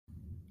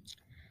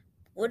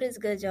What is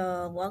good,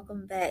 y'all?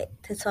 Welcome back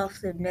to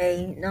Talks with May.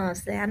 You know what I'm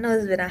saying? I know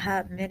it's been a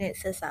hot minute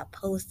since I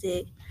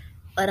posted,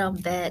 but I'm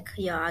back.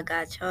 Y'all, I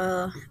got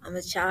y'all. I'm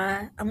gonna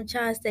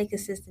try to stay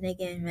consistent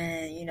again,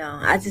 man.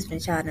 I just been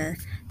trying to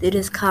do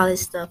this college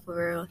stuff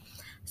for real.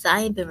 So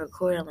I ain't been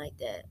recording like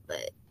that.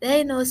 But there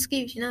ain't no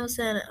excuse, you know what I'm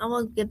saying? I'm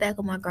gonna get back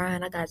on my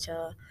grind. I got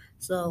y'all.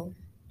 So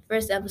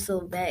first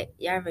episode back,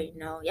 y'all already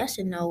know. Y'all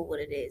should know what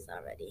it is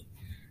already.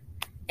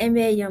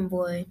 NBA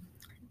Youngboy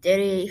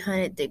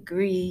 3800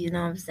 degree, you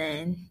know what I'm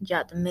saying?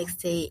 Dropped a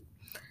mixtape.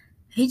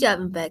 He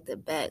dropping back to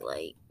back.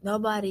 Like,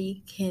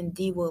 nobody can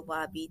do what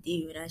YB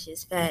do. That's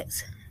just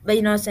facts. But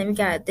you know what I'm saying? We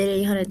got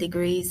 3800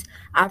 degrees.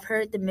 I've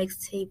heard the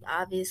mixtape,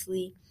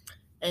 obviously.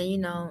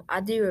 And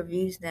I do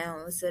reviews now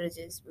instead of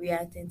just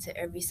reacting to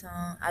every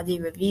song. I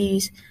do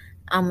reviews.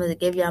 I'm going to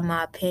give y'all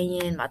my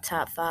opinion, my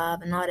top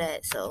five, and all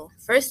that. So,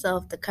 first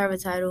off, the cover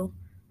title,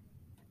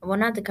 well,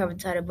 not the cover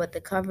title, but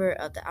the cover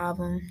of the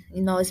album.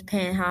 It's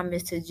paying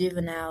homage to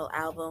Juvenile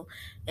album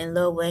and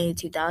Lil Wayne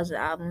 2000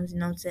 albums. You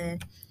know what I'm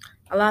saying?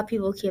 A lot of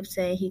people kept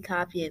saying he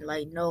copied.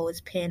 Like, no,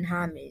 it's paying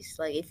homage.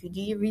 Like, if you do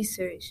your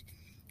research,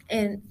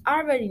 and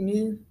I already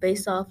knew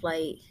based off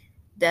like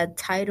the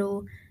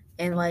title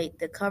and like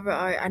the cover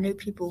art, I knew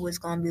people was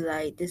gonna be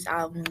like, this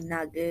album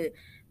not good,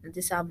 and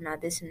this album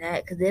not this and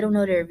that, because they don't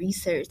know their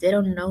research. They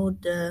don't know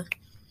the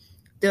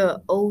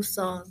old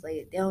songs,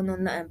 like they don't know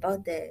nothing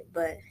about that.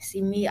 But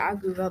see me, I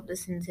grew up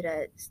listening to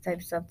that type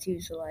of stuff too.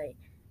 So like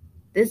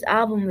this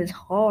album is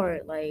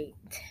hard. Like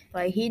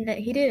he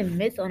didn't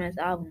miss on this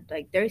album.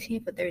 Like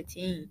 13 for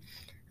 13.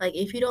 Like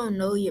if you don't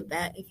know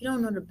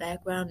the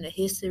background, the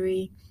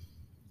history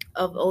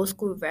of old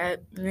school rap,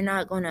 you're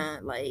not gonna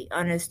like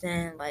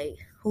understand like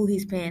who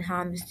he's paying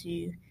homage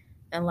to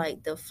and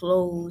like the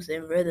flows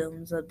and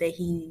rhythms of that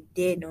he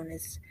did on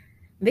his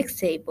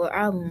mixtape or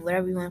album,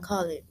 whatever you want to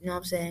call it. You know what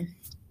I'm saying?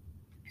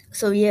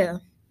 So yeah,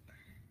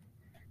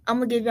 I'm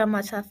gonna give y'all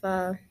my top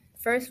five.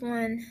 First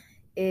one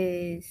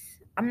is,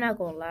 I'm not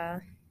gonna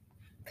lie,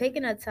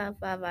 picking a top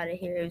five out of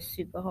here is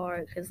super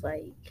hard because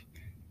like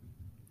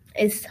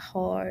it's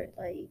hard.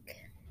 Like,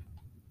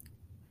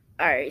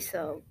 all right,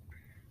 so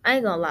I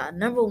ain't gonna lie.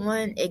 Number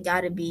one, it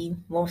gotta be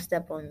 "Won't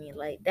Step on Me."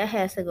 Like that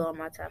has to go on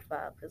my top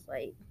five because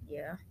like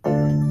yeah,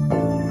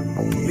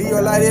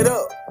 Leo, light it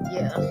up.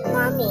 yeah.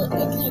 Mommy,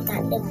 if you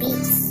got the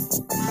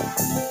beats.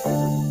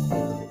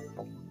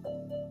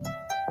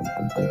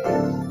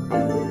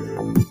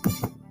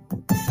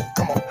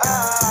 Come on.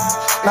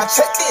 Now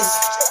check this.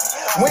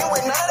 When we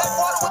not that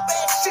water with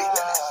bad shit.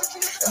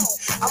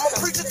 I'ma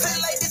preach it to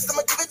you like this.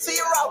 I'ma give it to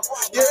you raw.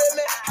 Yeah,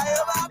 man.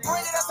 However I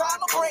bring it, that's how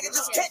I'ma bring it.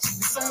 Just catch it.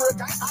 Some real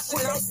gangsta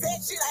shit. I said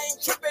shit. I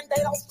ain't tripping.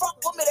 They don't fuck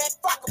with me. They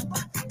fuck 'em.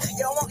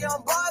 You don't want your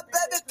boy,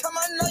 baby. Come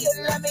on, know you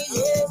love me.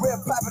 Yeah. Real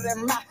popular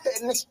in my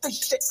head. And this street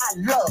shit I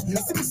love.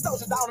 Now see me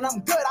soldier down and I'm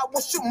good. I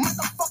wish you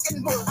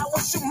motherfucking would. I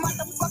wish you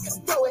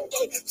motherfucking do it.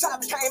 Yeah.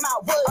 Chopper came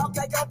out wood.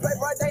 Okay, go play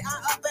birthday. I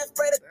up and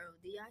spread it.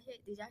 Bro, did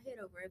y'all hear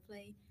the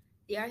wordplay?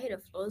 Did y'all hear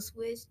the flow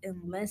switch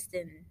in less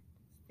than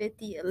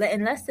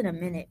a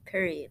minute?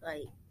 Period.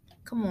 Like,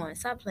 come on,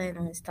 stop playing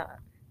on his top.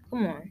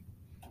 Come on.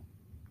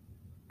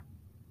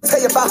 Tell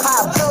you about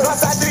how I feel.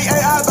 Outside 3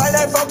 AI, by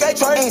that 4K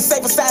train. Ain't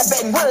safe beside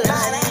Baton Rouge.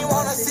 They ain't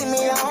wanna see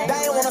me on.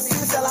 They ain't wanna see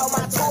me sell out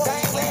my tour.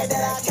 They ain't glad that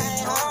I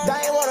came home. They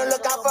ain't wanna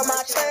look out for my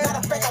chain.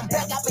 Matter of fact, I'm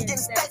back. I've been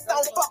getting stacks.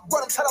 Don't fuck with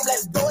them. Tell them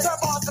let's do it. Turn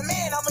balls to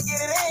man. I'ma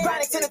get it in.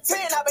 Grinding to the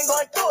 10. I've been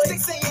going through it.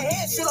 6 in your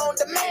head. Shit on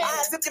demand. I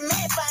zip your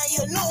man. Find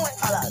you a new one.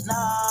 Hold up. No.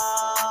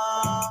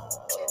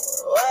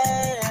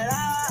 Wait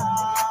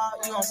up.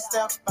 You gon'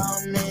 step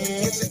on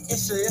me. It's an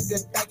issue if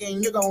you're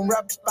thinking you gon'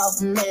 rub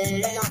off me.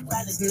 They gon'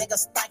 find this nigga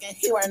stacking.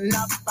 He ran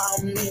up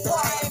on me. Boy,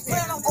 I ain't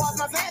playing on boys,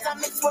 my fans. I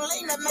mix with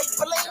lean and make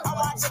believe. I'm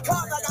watching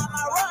cars, I got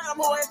my run.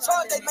 I'm who in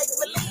charge, they make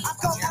believe. I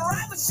come from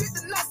rhyme with shit,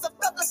 the nuts are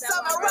fucking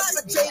some my rhyme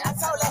with J. I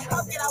told that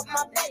hoe, get off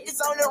my back.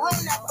 It's on the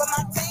room, that's for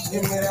my team.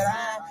 Give me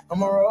that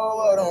I'ma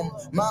roll with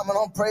them. Mama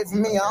don't pray for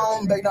me, I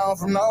don't beg down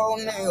from no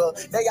nigga.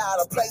 They got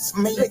a place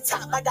for me. They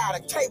top, I got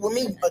a K with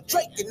me. A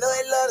Drake, you know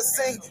he love to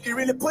sing. He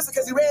really pussy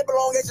cause he red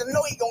belong, as you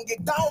know he gon'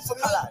 get down for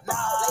me. Nah,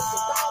 they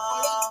get down for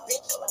me,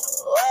 bitch.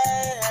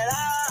 Wait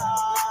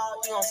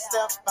up, you gon'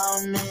 step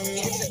on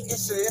me. It's an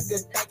issue if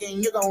you're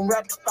thinking you gon'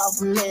 rap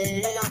off me.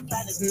 They gon'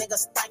 find this nigga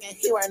stacking,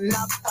 he ran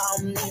up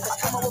on me. I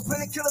come up with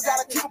plenty killers,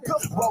 gotta keep a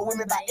pistol. Roll with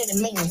me by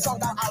any means. Song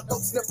down out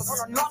dope sniffers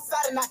on the north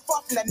side and not far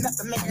from that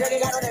nothing man. Yeah,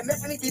 they got on that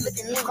myth and he be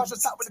looking lean. Cross your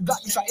top with the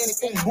Glock, you try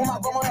anything. When my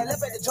bum on that lip,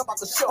 had to jump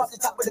off the shelf. Off the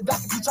top with the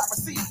Glock if you try to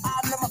see.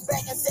 I remember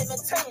back in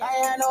 17. I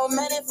ain't had no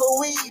money for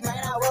weed,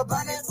 man. I was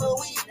burning for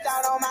weed.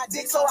 Down on my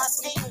dick, so I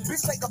scheme.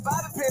 Bitch, take a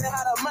bobby pin and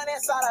had the money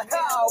inside a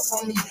house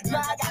for me.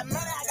 Now I got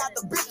money, I got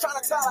the bitch trying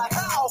to tell her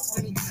house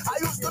for me.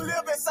 I used to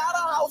live inside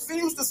a house, he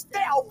used to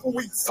stay out for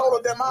weeks. Told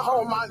her that my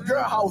home, my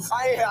girl house.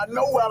 I ain't had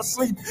nowhere to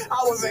sleep.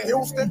 I was in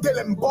Houston,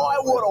 dealing boy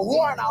with a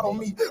warrant out on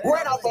me.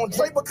 Ran off on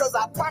Drake because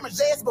I promised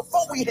Jazz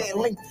before we had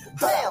linked.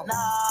 Damn.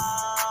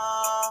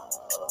 Nah,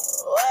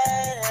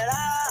 wait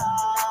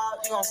up.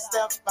 You you gon'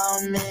 step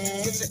on me.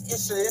 It's an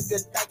issue if you're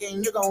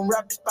thinking you gon'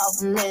 rip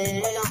off me.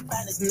 Hey, I'm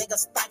fat, this nigga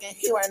stacking,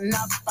 he ran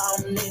up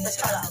on me. Let's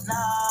hold up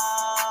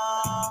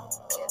now.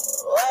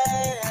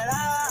 Wait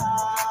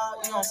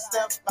up, you gon'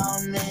 step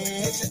on me.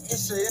 It's an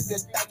issue if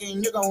you're thinking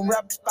you gon'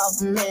 rip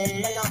off me.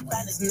 Hey, I'm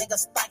fat, this nigga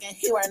stacking,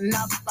 he ran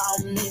up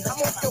on me. I'm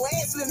with your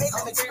ass, little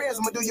nigga, experience,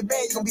 I'ma do your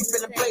bad, you gon' be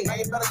feeling play.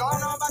 Now you better go on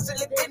about your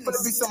lip, finna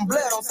be some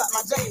blood on top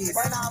my J's.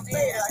 Right now I'm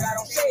fed, I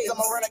got on shades, I'm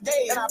a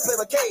renegade, and I play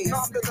with K's.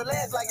 No, I'm built to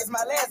last like it's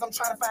my last, I'm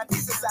trying to find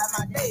peace inside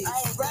my days. I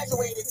ain't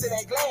graduated to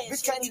that glass,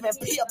 bitch can't even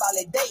pee about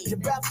that day. You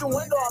grab the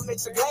window, I'll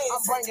mix your glass.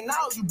 I'm bringing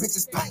all you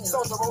bitches pain.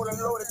 Soldier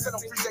rolling loaded to them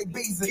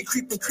 3JBs, they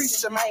creep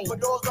increase your main. But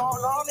doors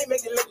going long, they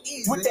make it look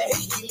easy. With the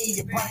hate, you leave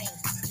your brain.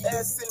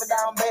 Let's simmer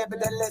down,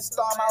 baby, then let's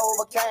storm I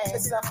overcame.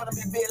 It's not gonna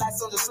be big like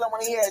Soldier Slum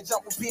when he had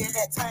jump with P in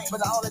that tank. But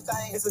the only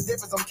thing is the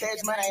difference, I'm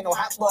cash money, ain't no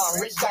hot boy, I'm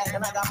rich gang.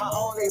 And I got my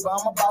own label,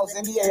 I'm a boss,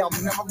 NBA, I'm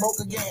never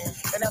broke again.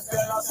 And I feel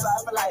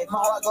outside for life,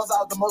 my heart goes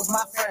out to most of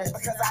my friends.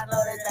 Because I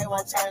know that they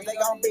won't change, they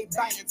gon' be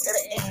banging to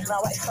the end. Now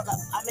wait, hold up,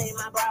 I made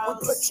my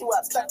brows, we put you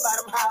up, step out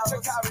them house.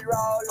 Check how we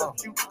roll,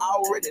 you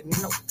already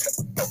know.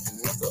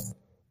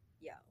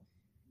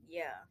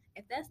 Yeah.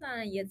 If that's not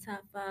in your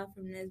top 5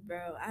 from this,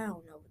 bro, I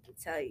don't know what to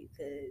tell you,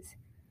 because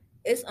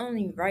it's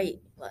only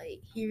right. Like,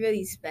 he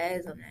really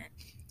spazzed on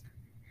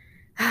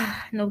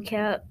that. No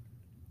cap.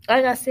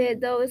 Like I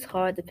said, though, it's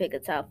hard to pick a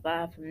top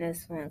 5 from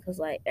this one, because,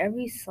 like,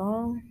 every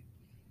song,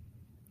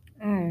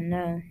 I don't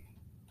know.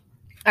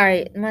 All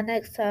right, my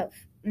next top,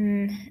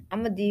 I'm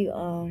going to do,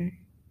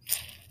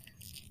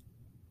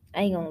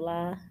 I ain't gonna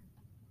lie.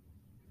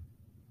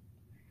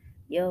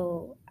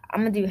 Yo,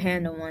 I'm gonna do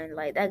Handle One.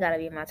 Like, that gotta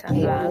be my top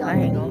 5. I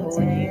ain't gonna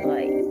hold you.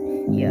 Like,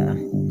 yeah.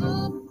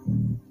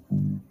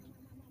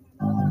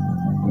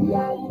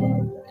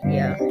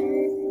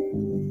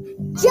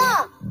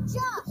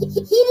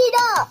 Heat it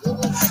up.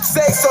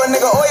 Say so a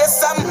nigga owe you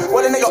something,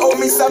 well a nigga owe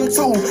me something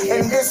too.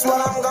 And this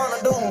what I'm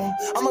gonna do.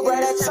 I'ma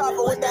grab that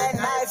chopper with that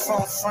knife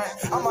on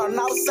front. I'm an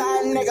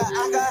outside nigga,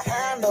 I can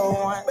handle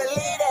one.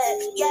 Believe that,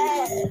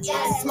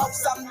 yeah. Smoke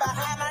something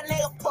behind my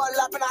nigga, pull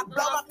up and I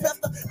blow my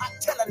pistol. I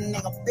kill a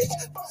nigga, bitch.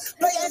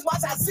 Players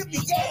watch I zip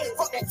you, yeah.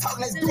 Fuck that talk,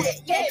 let's do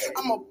it, yeah.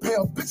 I'm a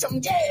pill, bitch, I'm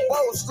yeah.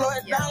 Whoa, slow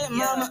it down,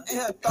 mama,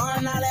 yeah.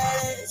 Throwing all that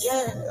ass,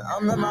 yeah.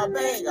 I'm in my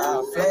bag,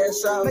 I'll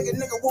flash out. Make a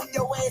nigga whoop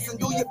your ass and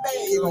do your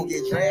bag. You gon'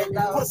 get dragged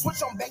out. Put a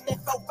switch on back, that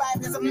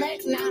 4-5 is a Mac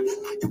now.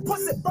 You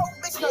pussy broke,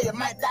 bitch, know you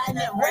might die in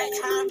that wreck,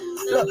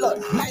 huh?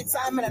 Look,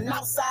 nighttime in the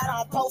outside,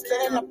 I'm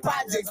posted in the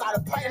projects. Out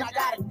of plane, I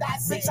gotta die,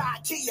 bitch,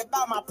 I'll kill you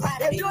about my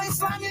pride. If you ain't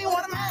slime, you ain't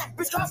one of mine.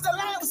 Bitch, cross the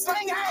line with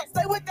swing hands.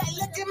 Stay with that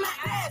look in my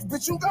eyes.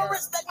 Bitch, you gon'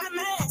 respect my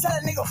man. Tell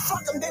a nigga,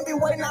 fuck him, then be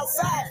waiting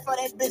outside for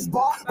that bitch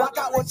bar. Walk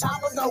out with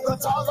choppers, no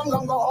guitars, I'm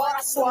gon' go hard,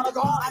 I swear to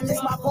God. I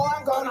miss my boy,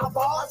 I'm going out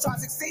ball. Try to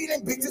succeed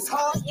and bitches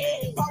hard,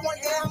 yeah. But one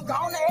day I'm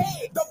gone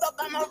ahead. Doped up,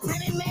 I'm a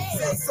pretty man.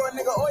 Say so a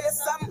nigga owe you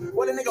something,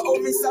 well a nigga owe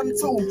me something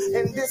too.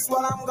 And this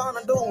what I'm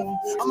gonna do.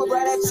 I'ma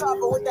grab that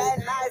chopper with that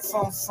knife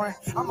on front.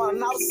 I'm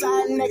an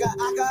outside nigga,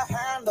 I can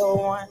handle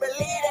one. Believe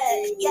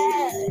that,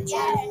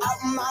 yeah. Out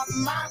my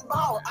mind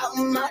ball, out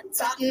my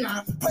top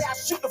now. Play, I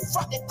shoot the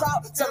fucking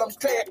crowd till I'm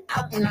clear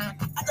out now.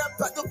 I done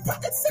put the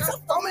fucking sense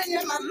of foaming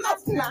in my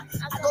mouth now.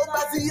 I go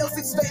back to your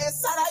 6 day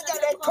inside, I got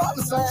that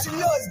carbon son. She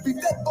knows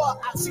beat that bar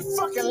out, she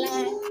fucking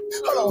lying.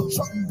 Hold on,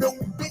 truck built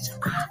bitch.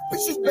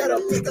 Bitch, you better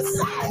pick a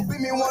side.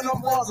 Beat me one of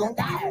them balls on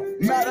die.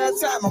 Matter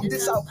of time, I'm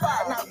dish out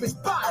 5. Now, bitch,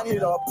 I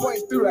need a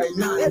point through right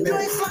now. If you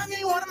ain't slime, you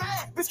ain't one of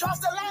mine. Bitch, cross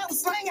the line with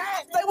swing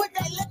hands. Stay with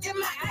that look in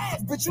my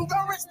eyes. Bitch, you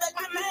gon' respect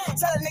my man.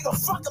 Tell a nigga,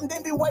 fuck him,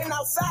 then be waiting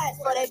outside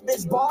for that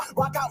bitch bar.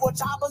 Rock out with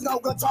choppers, no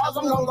guitars,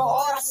 I'm gon' go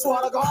hard. I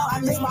swear to God, I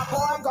miss my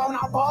boy, I'm going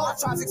out ball. I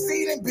try to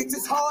succeed and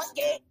bitches hard,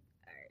 yeah.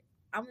 Alright,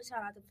 I'm gonna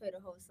try not to play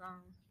the whole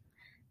song.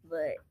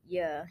 But,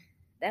 yeah,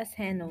 that's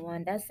Handle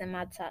One. That's in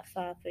my top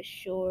 5 for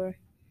sure.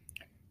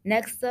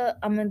 Next up,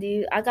 I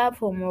gotta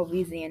put more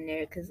Weezy in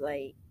there, cause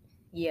like,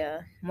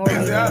 yeah, more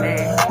Weezy,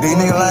 man. These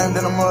niggas lame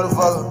than a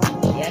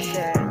motherfucker. Yes,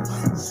 sir.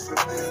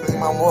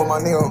 My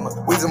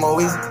nigga, Weezy, my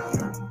Weezy.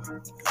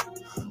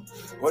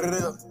 What it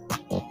is?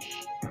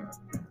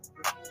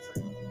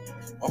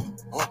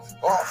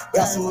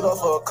 Got suit up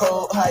for a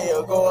coat, how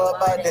you go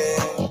about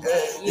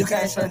that? You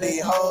can't show these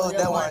hoes,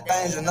 that one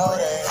thing you know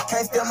that.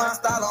 Can't steal my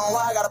style on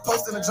why I got a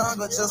post in the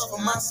jungle just for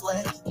my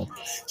swag.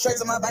 Straight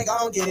to my bank, I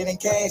don't get it in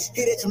cash.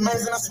 Hit it your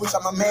mans and I switch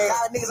on my mag.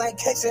 Y'all niggas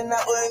ain't catching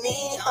up with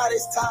me, all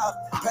this top.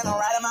 Pen on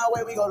right in my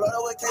way, we go load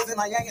up with K's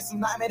and my youngest, so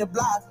not made a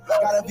block.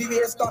 Got a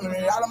VVS stoner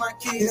and all of my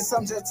keys, and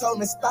some just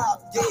told me stop.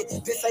 Yeah,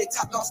 this ain't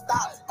top, don't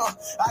stop.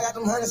 I got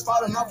them hundreds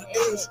falling off the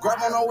edge. Grab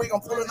on no wig,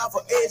 I'm pulling off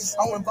for edges.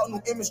 I went bought new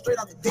image straight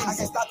off the dick. I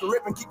can't stop the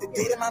rip and keep the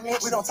date in my man.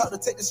 We don't talk to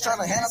take this trying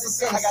to hand us a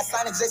cent. I got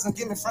Sonic Jason,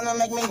 give me front of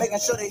make me, making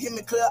sure they hit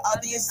me clear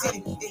out the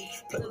city.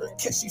 Play with a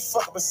catch, she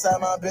fuck beside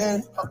my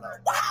bed.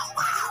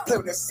 Play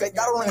with that set,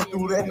 gotta run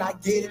through that and I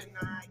get it.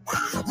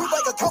 We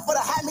break a Hope for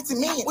the high me to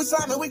me. We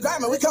slamming, we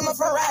grinding, we coming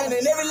from riding.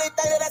 And every little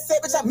thing that I say,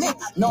 bitch, I mean.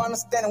 No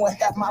understanding what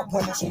half my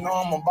women. You know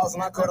I'm a boss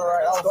and I cut her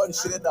right off. Starting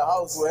shit at the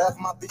house. With half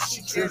my bitch,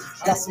 she trick.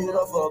 Got suited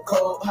up for a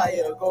cold. How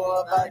you go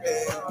up out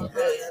there?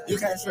 You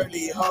can't trick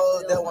these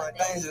hoes. That one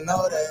thing you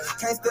know that.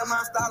 Can't steal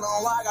my style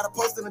on why I got a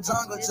post in the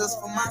jungle just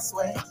for my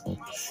swag.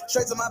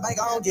 Straight to my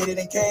bank, I don't get it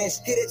in cash.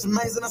 Hit it your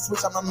mains and I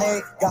switch on my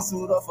mag. Got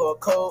suited up for a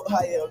cold.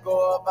 How you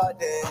go up out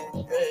there?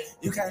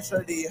 You can't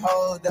trick these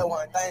hoes. That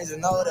one thing you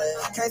know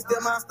that. Can't steal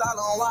my style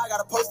on why I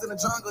got a post in the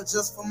jungle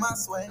just for my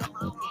swag.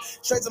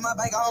 Straight to my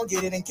bank, I don't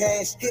get it in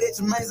cash. Hit it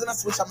your mains and I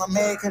switch on my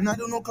mag. Can I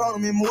do no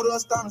cloning me? Move to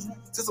astonishment.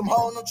 To some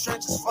whole new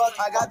trenches. Fuck,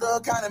 I got the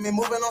economy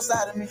moving on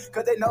side of me.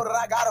 Cause they know that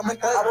I got them. I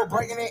was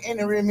breaking it in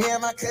the rim. Me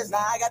and my cousin, now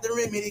I got the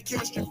remedy.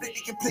 Chemistry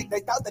 50 complete. They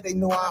thought that they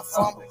knew where I'm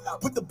from.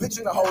 Put the bitch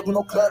in the hole, do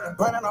no clubbing.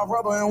 Burning on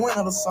rubber and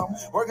winter or something.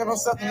 Working on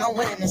something, I'm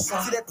winning this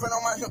song. See that print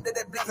on my hip,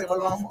 that big paper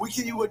long. We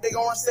kill you what they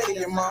gon' run say to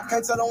your mom.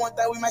 Can't tell them one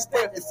thing, we might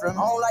stay up different.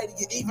 I don't like to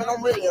get even,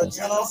 I'm really a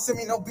general. Send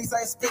me no beats, I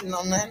ain't spitting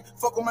on that.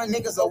 Fuck with my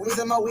niggas, always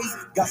in my weeds.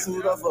 Got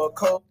suited up for a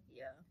cold.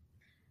 Yeah,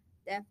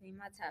 definitely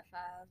my top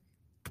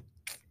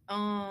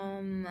 5.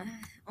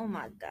 Oh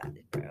my god,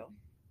 bro.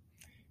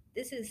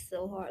 This is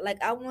so hard.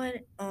 Like I want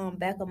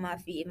Back on My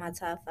Feet in my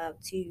top 5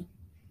 too.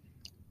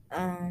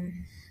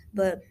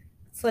 But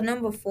for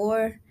number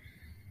 4,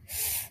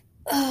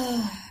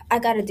 I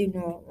gotta do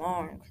No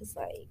Alarm because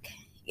like,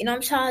 you know,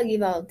 I'm trying to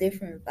give out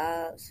different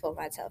vibes for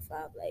my top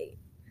 5, like,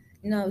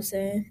 you know what I'm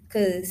saying?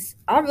 Because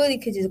I really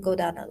could just go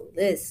down a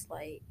list,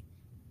 like,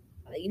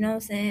 you know what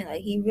I'm saying?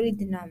 Like, he really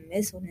did not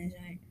miss on this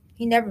joint.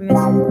 He never misses,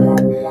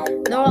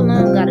 but No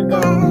Alarm gotta go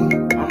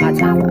on my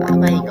top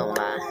 5. I ain't gonna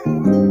lie.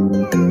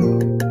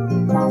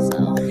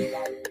 So,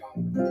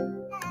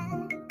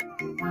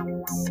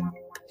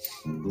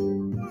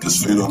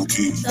 Just feel on the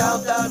keys.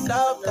 Dope.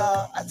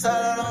 I told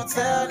her don't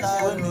tell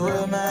her. With me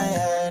with my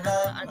hand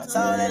up. I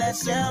told her that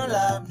she don't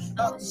love me.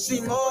 Oh, she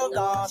moved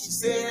on. She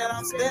said that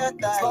I'm still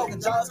there.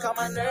 Smoking jaws, cut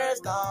my nerves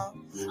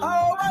down. I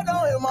hope I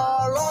don't hit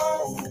my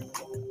alone.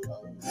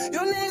 You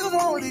niggas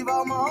won't leave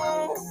out my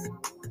home.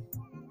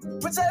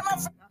 Protect my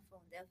phone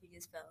definitely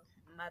just fell.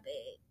 My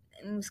bad.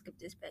 Let me skip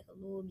this back a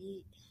little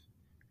bit.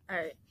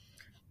 Alright.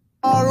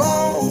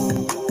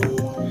 Alone.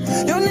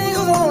 You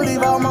niggas won't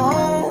leave out my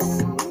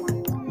home.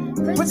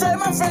 Protect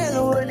my friend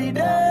who really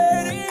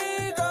dirty.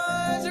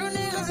 Cause you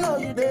niggas know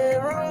you did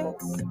wrong.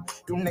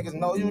 You niggas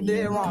know you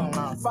did wrong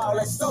now. Follow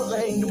that soldier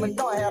hating you been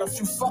doing. Had a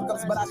few fuck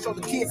ups, but I showed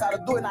the kids how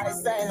to do it. Now they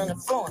saying an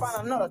influence.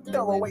 Find another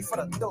thorough way for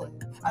the do it.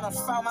 I done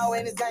found my way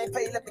in this game,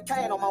 paid left the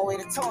cane on my way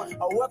to town.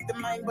 I worked the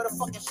main, but a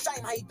fucking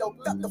shame how he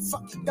doped up the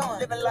fuck he done.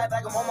 Living life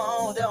like I'm on my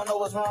own, they don't know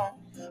what's wrong.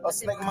 Or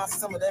smacking my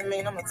stomach, that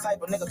mean I'm the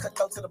type of nigga cut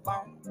throat to the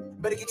bone.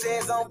 Better get your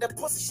hands on with that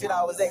pussy shit,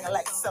 I was acting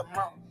like something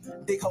wrong.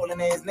 Dick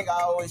holding ass nigga,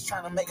 always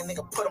trying to make a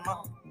nigga put him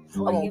on. I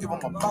won't give him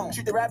a bone.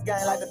 Treat the rap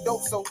game like a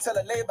dope, so tell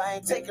a label I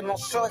ain't taking no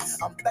shorts.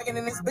 I'm thinking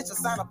in this bitch a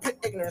sign of pit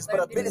ignorance, but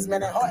a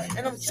businessman at heart.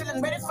 And I'm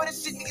chilling, ready for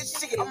this shit to get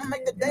shitty. I'ma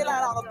make the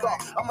daylight out of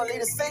dark. I'ma leave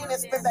the scene and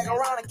spin back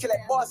around and kill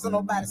that boy so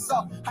nobody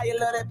saw. How you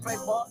love that play,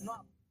 boy?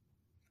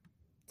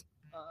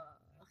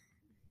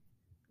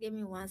 Give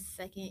me 1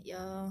 second,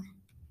 y'all.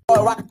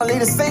 I'ma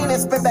leave the scene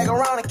and spin back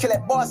around and kill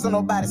that boy so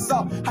nobody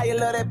saw. How you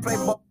love that play,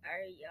 boy?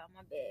 Alright, y'all,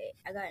 my bad.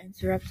 I got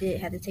interrupted,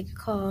 had to take a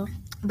call,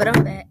 but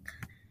I'm back.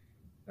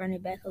 Run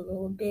it back a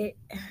little bit.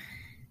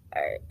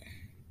 Alright.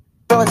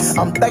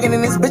 I'm thinking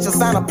in this bitch a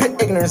sign of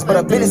pit ignorance, but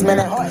a businessman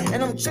at heart.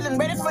 And I'm chilling,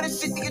 ready for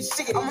this shit to get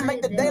shitty. I'ma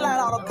make the daylight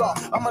out of dark.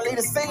 I'ma leave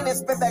the scene and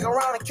spin back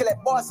around and kill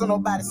that boy so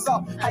nobody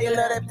saw. How you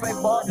love that play,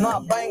 boy? No, I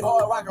bang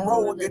hard, rock and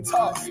roll with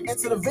guitar.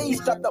 Into the V,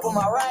 strapped up with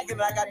my racket,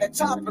 and I got that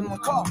chop in my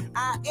car.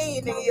 I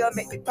ain't nigga, you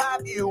make me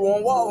pop you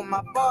on wall with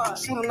my bar.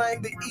 Shooter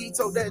named Big E,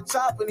 told that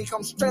chop, and he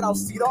come straight out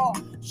Cedar.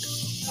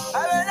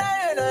 I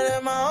been laying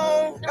in my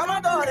own. Got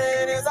my daughter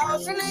in his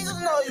house. You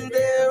niggas know you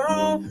did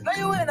wrong. Know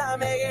you when I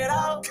make it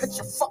out. Cut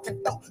your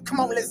fucking throat. Come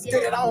on, let's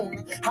get it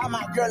on. How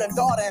my girl and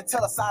daughter and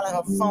tell her silent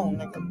her phone,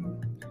 nigga.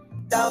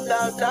 Dope.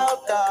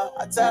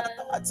 I tell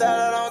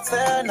her don't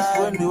tell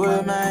nothing. Wouldn't do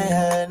it, man,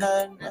 had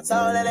nothing. I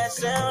told her that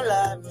she don't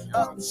love me.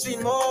 Oh, she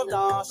moved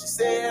on. She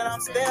said that I'm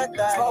still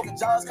there. Smoking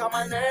jaws, cut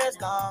my nerves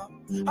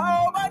down. I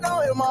hope I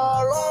don't hit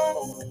my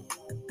alone.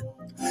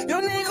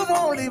 You niggas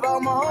won't leave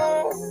out my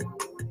home.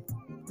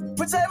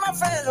 Protect my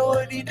friend who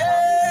really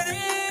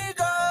dirty.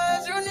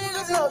 Cause you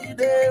niggas know you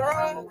did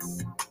wrong.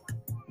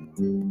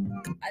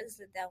 I just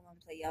let that one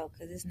play out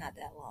because it's not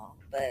that long.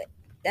 But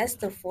that's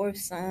the 4th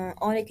song.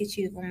 Only could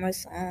choose one more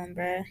song,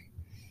 bruh.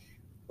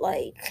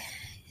 Like,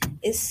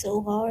 it's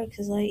so hard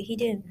because, like, he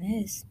didn't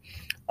miss.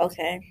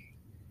 Okay.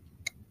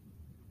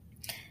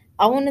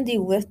 I want to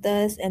do With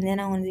Us, and then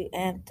I want to do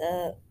Amped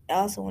Up. I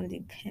also want to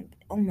do Pimp.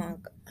 Oh, my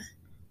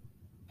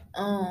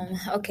God.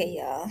 Okay,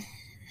 y'all.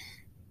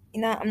 You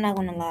know, I'm not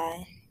going to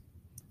lie.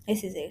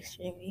 This is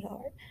extremely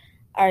hard.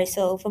 Alright,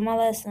 so for my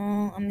last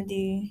song, I'm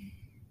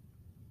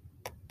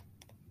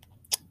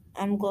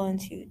going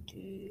to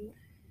do...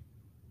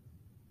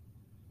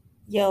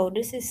 Yo,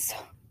 this is so...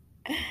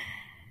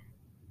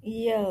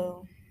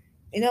 Yo.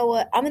 You know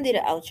what? I'm going to do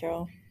the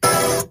outro.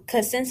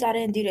 Cause since I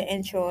didn't do the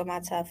intro of my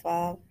top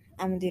five,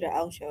 I'm gonna do the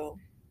outro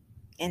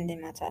and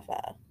then my top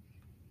five.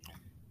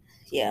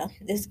 Yeah,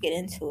 let's get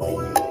into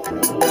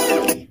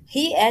it.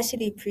 He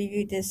actually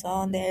previewed this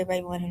song that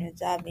everybody wanted him to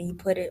drop, and he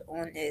put it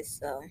on this.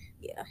 So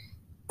yeah.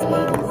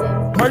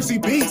 Mercy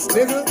Beats,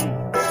 nigga.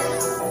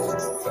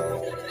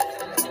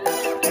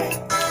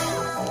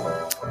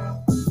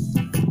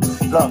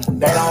 Look,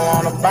 they don't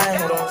wanna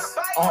bang with us.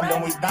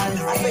 Then we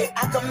dangerous. I say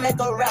I can make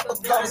a rapper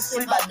go to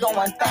sleep like doing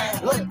one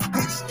thing. Look,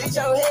 bitch, get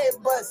your head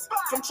bust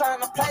from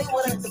trying to play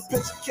with us. The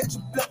picture catch a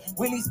blood.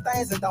 We need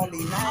things that don't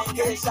need nine.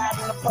 Get shot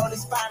in the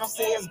police find him,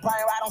 see his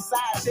brain right on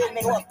side. Shit,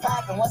 nigga, what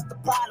poppin'? What's the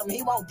problem?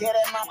 He won't get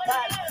in my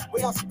pocket.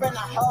 We gon' spend a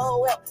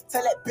whole whip.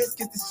 Tell that bitch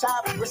get this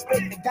chop.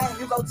 Respect the game,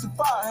 you go too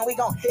far, and we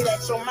gon' hit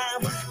at your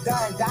mama.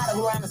 Done daughter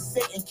who run the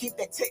sick and keep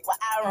that tick with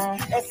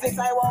iron. At 6,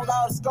 I won't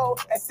go to school.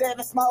 At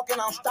 7, smoking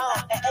on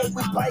stone. At 8,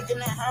 we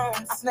breaking at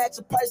home. I snatch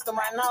a purse to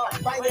right now.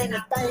 Banging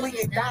the thing, we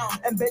get down.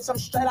 And bitch, I'm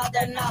straight out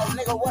that now.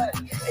 Nigga, what?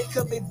 It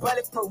could be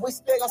bulletproof. We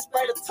still gon'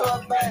 spray the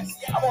tour bus.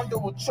 I won't do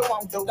what you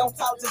won't do. Don't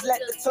talk, just let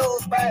the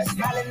tools burst.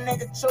 Smiling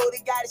nigga, true,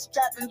 he got his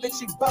strapping, bitch,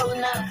 he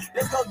bowling out.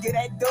 Let's go get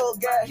that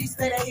dude, girl. He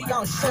said that he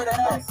gon' shoot at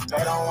us.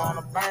 They don't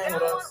wanna bang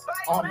with us.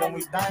 Then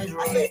we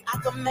dangerous. I say I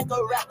can make a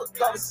rapper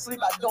go to sleep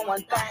by doing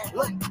one thing.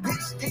 Look,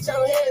 bitch, get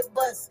your head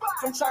bust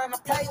from trying to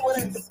play with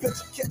us. The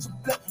picture catch a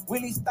blood. We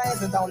need things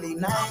that don't need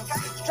names.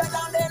 Straight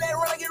down there, they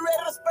run, get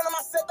ready to spin on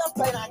my set, don't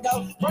play, not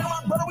go. Bring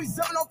my brother, we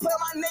zipping, don't play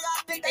my nigga,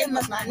 I think they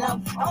must not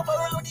know. I'll go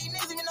around with these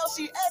niggas, even though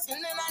she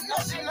asking, then I know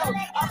she know.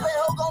 I play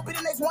hoe, gon' be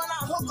the next one,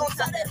 I hook on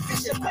top that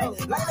fish and pay.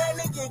 Like that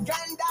nigga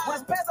gunned down,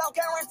 with his pants on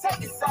camera and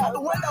take it out.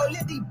 The window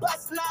lit, he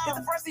bust now. Get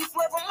the first he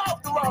swear from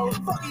off the road.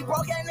 Fuck, he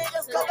broke that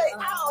niggas, cause they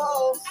out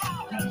hoes.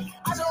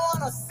 I just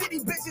wanna see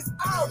these bitches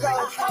all go.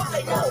 How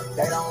they go?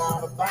 They don't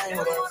wanna bang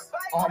with us.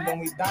 Then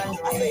we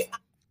dangerous.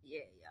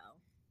 Yeah, y'all.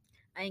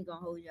 I ain't gonna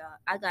hold y'all.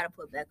 I gotta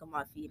put back on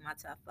my feet my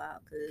top five,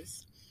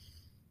 cause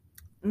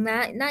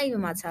not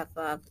even my top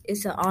five.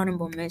 It's an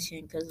honorable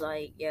mention, cause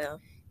like yeah,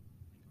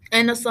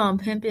 and the song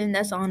 "Pimpin'"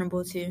 that's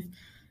honorable too.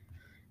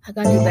 I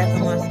gotta get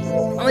back on my feet.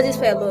 I'm gonna just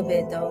play a little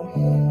bit though.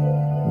 You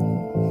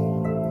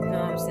know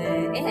what I'm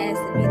saying? It has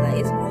to be like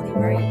it's only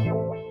right.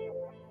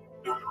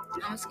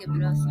 I'm gonna skip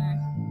it up,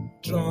 son.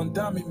 John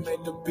Dummy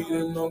made the beat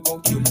and I'm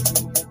gon' kill it.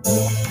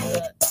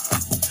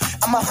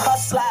 I'm a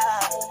hustler.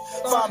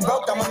 So I'm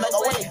broke, I'ma make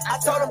a way. I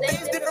told them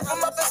things different from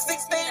up at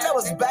 16, that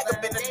was back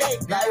up in the day.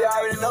 Now you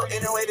already know,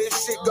 anyway, this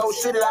shit go,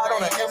 shoot it out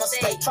on the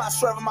interstate. Try to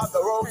swerve him out the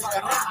road,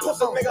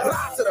 push a nigga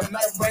to the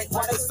night break.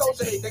 Why they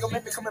soldier hate, they gon'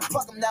 make me come and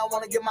pluck him down,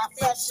 wanna get my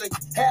fast shake.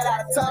 Head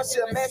out of town,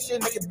 shit, man,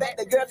 shit, make it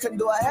back, the girl couldn't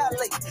do a hair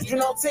late. You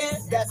know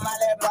 10, that's my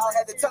lab, bro.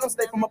 I had to tell him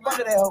stay from up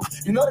under that hoe.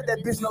 You know that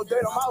bitch no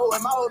dirt on my hoe,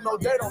 and my hoe no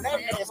dirt on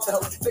that nasty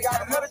hoe. They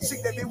got another chick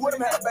that be with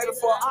him, had a baby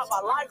for a op,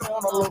 I like her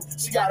on the low.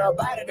 She got her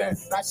body then,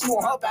 now she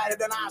want her body,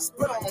 then I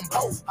spit on them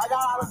both. I got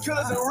all the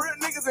killers and real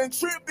niggas and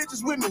trip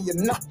bitches with me, you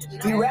know.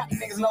 These rap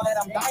niggas know that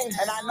I'm dying,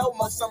 and I know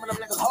most some of them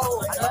niggas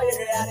hold. I know you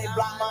hear how they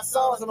block my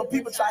songs, and the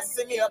people try to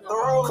send me up the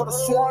road. Cause the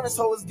sworn this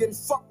hoe is getting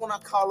fucked when I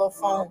call her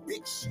phone,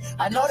 bitch.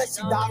 I know that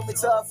she dogged me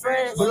to her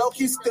friends, but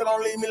low-key still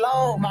don't leave me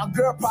alone. My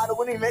girl probably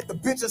wouldn't even let the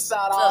bitches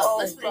side all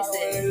Let's face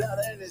it.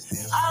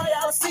 All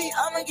y'all see,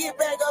 I'ma get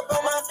back up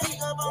on my feet.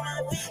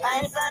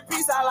 I ain't find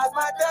peace, I lost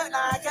my dirt,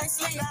 now I can't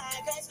sleep.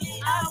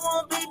 I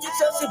won't be get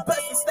your shit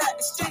bustin', stack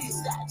the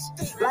streets.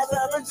 Like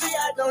Reverend G,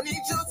 I don't need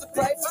you to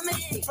pray for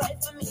me.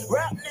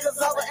 Rap niggas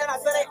over and I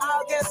say they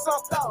all get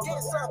sucked off.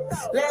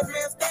 Last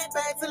man stand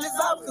back till it's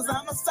over, cause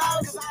I'm a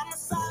soldier.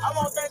 I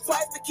won't think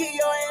twice to kill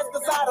your ass,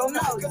 cause I don't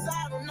know.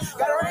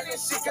 Gotta run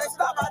this shit, can't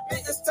stop, I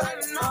think it's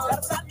turning on.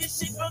 Gotta stop this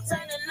shit from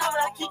turning on,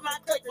 I keep my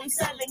dick from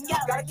selling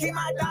out. Gotta keep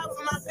my dog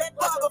from my bed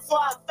bar before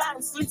I find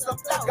him sleep some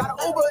flow. Gotta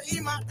Uber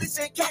eat my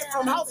bitch and came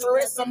from house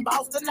arrest, I'm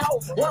boss to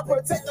know. One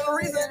particular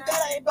reason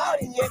that I ain't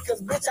bought it yet,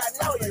 cause bitch I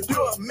know you. You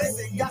a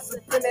messy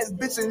gossip in this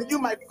bitch and you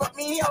might fuck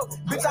me up.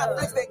 Bitch I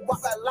think they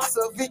walk a lots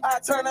of it, I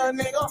turn a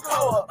nigga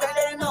hoe up.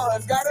 They know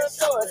us, gotta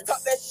show us,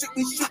 talk that shit,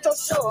 we shoot your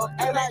show up.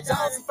 And like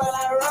Johnson felt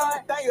like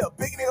Rod, now you a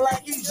big nigga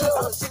like you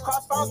just. Shit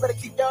cross phones, better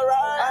keep your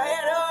ride. I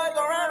had to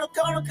go around the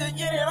corner, could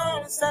get it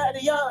on the side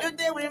of y'all. You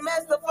think we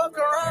messed the fuck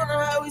around,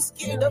 or how we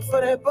scared up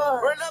for that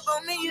bar. Run up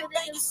on me, you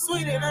think you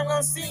sweet, and I'm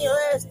gonna see your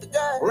ass to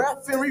God.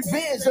 Rap and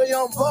revenge, your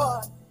young boy.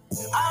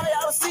 All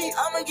y'all see,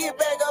 I'ma get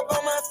back up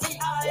on my feet.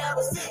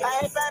 I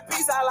ain't find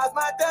peace, I lost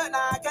my dirt,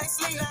 now I can't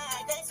sleep.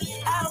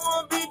 I don't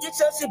wanna be get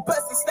your shit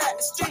bustin', stack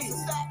the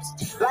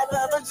streets. Like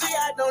Reverend G,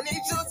 I don't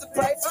need you to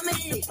pray for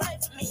me.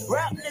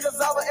 Rap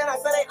niggas over and I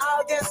say they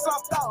all get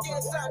sucked off.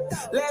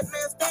 Last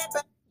man stand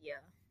back.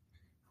 Yeah,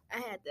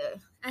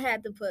 I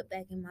had to put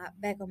back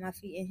on my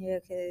feet in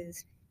here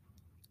because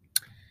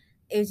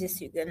it was just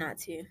too good not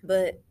to.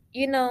 But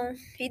you know,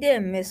 he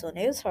didn't miss on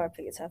it. It was hard to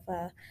pick a top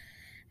five.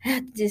 I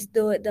had to just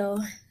do it though.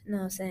 You know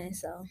what I'm saying?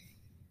 So,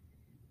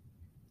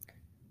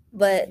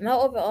 but my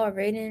overall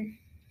rating,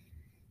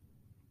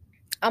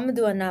 I'm gonna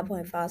do a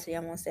 9.5. So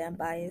y'all won't say I'm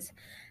biased.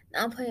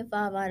 9.5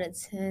 out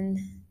of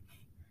 10.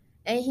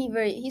 And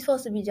he's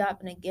supposed to be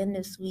dropping again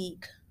this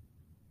week.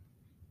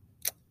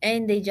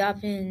 And they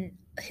dropping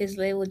his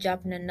label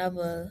dropping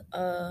another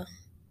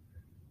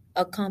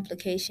a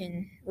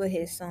complication with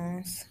his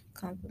songs.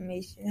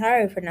 Confirmation.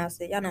 However you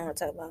pronounce it. Y'all know what I'm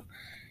talking about.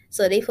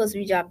 So they supposed to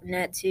be dropping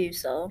that too.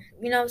 So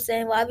you know what I'm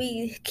saying? Why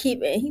be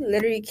keeping he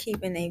literally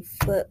keeping a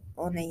foot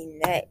on their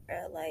neck,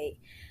 bro. Like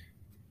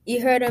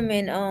you heard him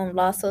in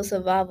Lost Soul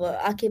Survivor.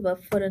 I keep a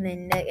foot on their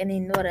neck and they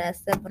know that I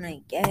step on their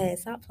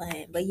gas. Stop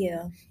playing. But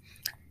yeah.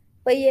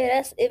 But yeah,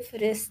 that's it for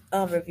this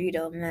review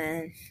though,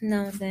 man. You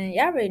know what I'm saying?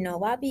 Y'all already know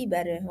YB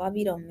better.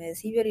 YB don't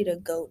miss. He really the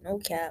GOAT, no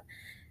cap.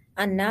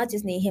 I now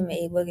just need him and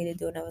A Boogie to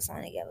do another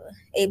song together.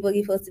 A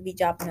Boogie supposed to be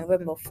dropping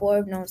November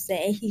 4th, you know what I'm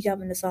saying? And he's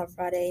dropping the song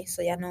Friday,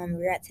 so y'all know I'm gonna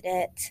react to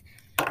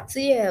that. So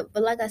yeah,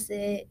 but like I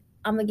said,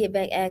 I'm gonna get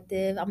back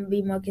active. I'm gonna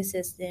be more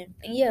consistent.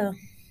 And yeah,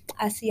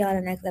 I see y'all in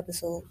the next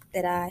episode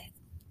that I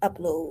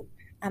upload.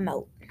 I'm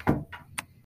out.